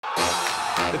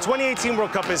The 2018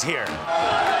 World Cup is here,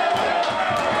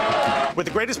 where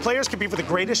the greatest players compete for the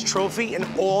greatest trophy in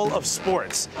all of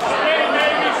sports.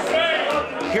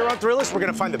 Here on Thrillist, we're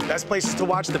gonna find the best places to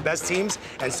watch the best teams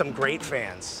and some great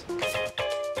fans.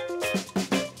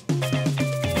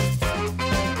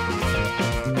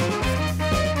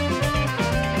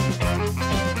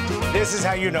 This is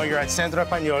how you know you're at Centro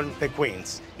Español de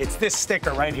Queens. It's this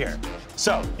sticker right here.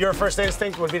 So, your first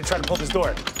instinct would be to try to pull this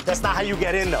door. That's not how you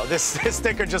get in, though. This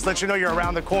sticker just lets you know you're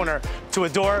around the corner to a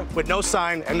door with no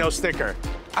sign and no sticker.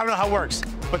 I don't know how it works,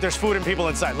 but there's food and people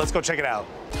inside. Let's go check it out.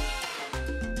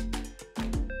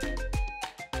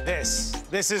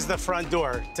 This is the front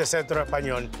door to Centro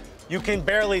Español. You can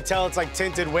barely tell, it's like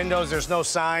tinted windows, there's no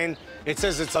sign. It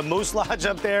says it's a moose lodge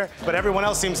up there, but everyone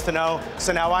else seems to know,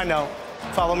 so now I know.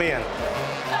 Follow me in.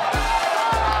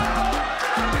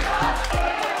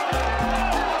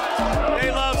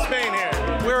 They love Spain here.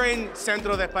 We're in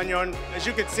Centro de Español. As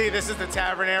you can see, this is the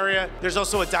tavern area. There's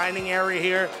also a dining area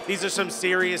here. These are some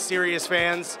serious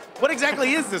fans. What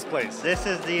exactly is this place? This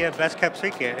is the Best Kept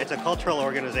Secret. It's a cultural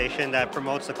organization that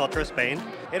promotes the culture of Spain.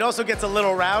 It also gets a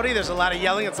little rowdy. There's a lot of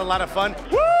yelling. It's a lot of fun.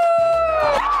 Woo!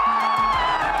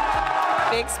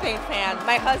 Big Spain fan.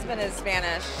 My husband is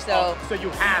Spanish, so... Oh, so you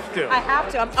have to. I have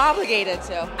to. I'm obligated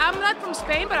to. I'm not from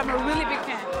Spain, but I'm a really big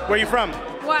fan. Where are you from?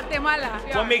 Guatemala.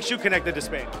 What makes you connected to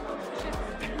Spain?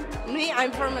 Me,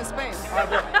 I'm from Spain.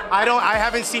 I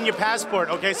haven't seen your passport,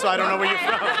 okay, so I don't know where you're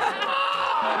from.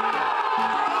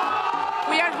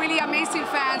 We are really amazing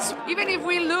fans. Even if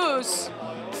we lose,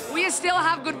 we still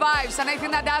have good vibes, and I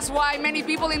think that that's why many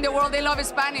people in the world, they love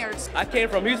Spaniards. I came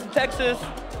from Houston, Texas,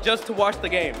 just to watch the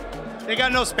game. They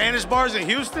got no Spanish bars in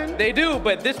Houston? They do,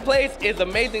 but this place is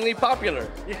amazingly popular.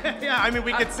 Yeah, I mean,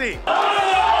 we could see.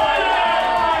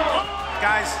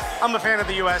 Guys, I'm a fan of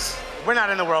the US. We're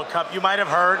not in the World Cup. You might have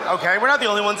heard, okay? We're not the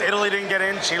only ones. Italy didn't get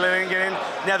in, Chile didn't get in,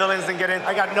 Netherlands didn't get in.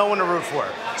 I got no one to root for.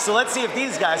 So let's see if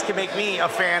these guys can make me a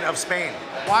fan of Spain.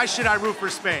 Why should I root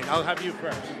for Spain? I'll have you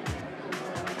first.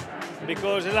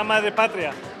 Because es la madre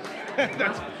patria.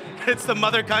 It's the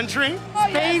mother country? Oh,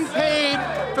 Spain paid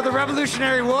for the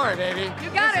Revolutionary War, baby. You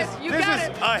got it. You got it.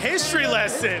 This is a history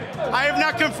lesson. I have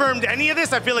not confirmed any of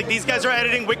this. I feel like these guys are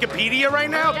editing Wikipedia right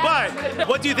now, but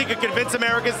what do you think could convince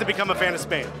Americans to become a fan of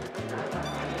Spain?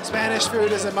 Spanish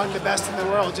food is among the best in the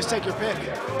world. Just take your pick.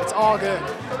 It's all good.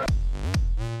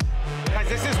 Guys,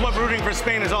 this is what rooting for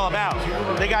Spain is all about.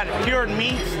 They got cured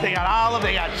meats, they got olive,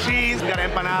 they got cheese, we got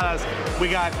empanadas, we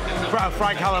got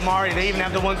fried calamari. They even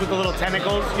have the ones with the little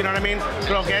tentacles, you know what I mean?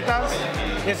 Croquetas.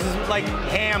 This is like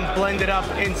ham blended up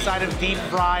inside of deep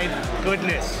fried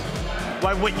goodness.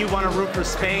 Why wouldn't you want to root for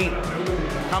Spain?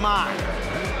 Come on.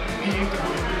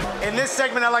 In this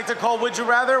segment I like to call Would You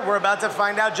Rather, we're about to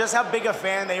find out just how big a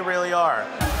fan they really are.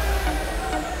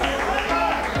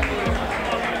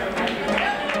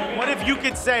 What if you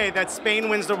could say that Spain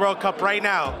wins the World Cup right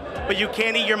now, but you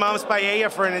can't eat your mom's paella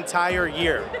for an entire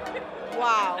year?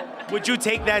 Wow. Would you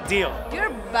take that deal? You're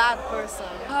a bad person.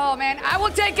 Oh, man, I will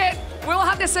take it. We will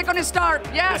have the second start.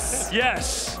 Yes.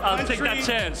 Yes, I'll take that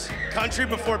chance. Country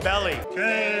before belly.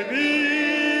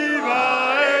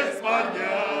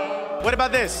 What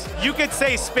about this? You could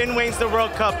say Spain wins the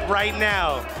World Cup right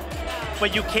now,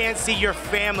 but you can't see your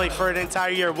family for an entire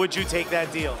year. Would you take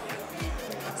that deal?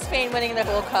 Spain winning the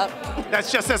World Cup.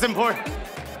 That's just as important.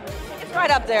 It's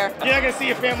right up there. You're not gonna see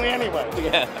your family anyway.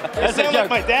 Yeah. You sound like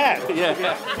my dad. Yeah.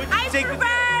 I prefer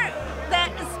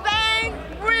that Spain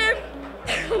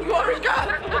win World Cup.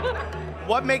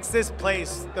 What makes this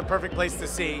place the perfect place to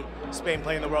see Spain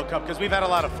play in the World Cup? Because we've had a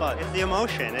lot of fun. It's the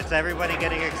emotion. It's everybody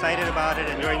getting excited about it,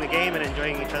 enjoying the game, and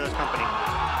enjoying each other's company.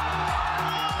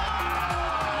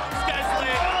 This guy's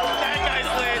lit. That guy's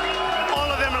lit. All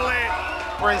of them are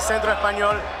lit. We're in Centro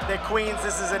Español de Queens.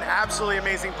 This is an absolutely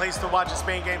amazing place to watch a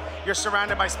Spain game. You're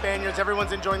surrounded by Spaniards.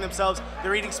 Everyone's enjoying themselves.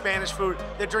 They're eating Spanish food.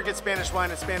 They're drinking Spanish wine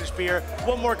and Spanish beer.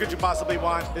 What more could you possibly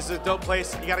want? This is a dope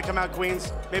place. You gotta come out,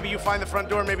 Queens. Maybe you find the front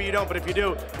door, maybe you don't, but if you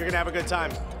do, you're gonna have a good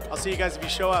time. I'll see you guys if you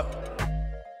show up.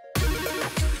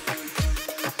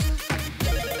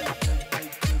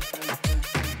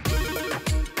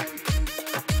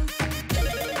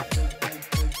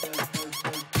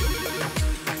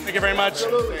 Thank you very much.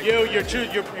 You're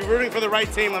rooting for the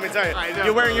right team, let me tell you.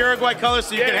 You're wearing Uruguay colors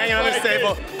so you can hang out on this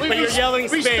table, but you're yelling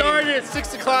Spain. We started at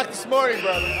 6 o'clock this morning,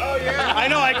 brother. Oh, yeah. I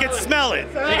know, I can smell it.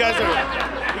 You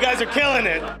guys are killing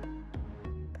it.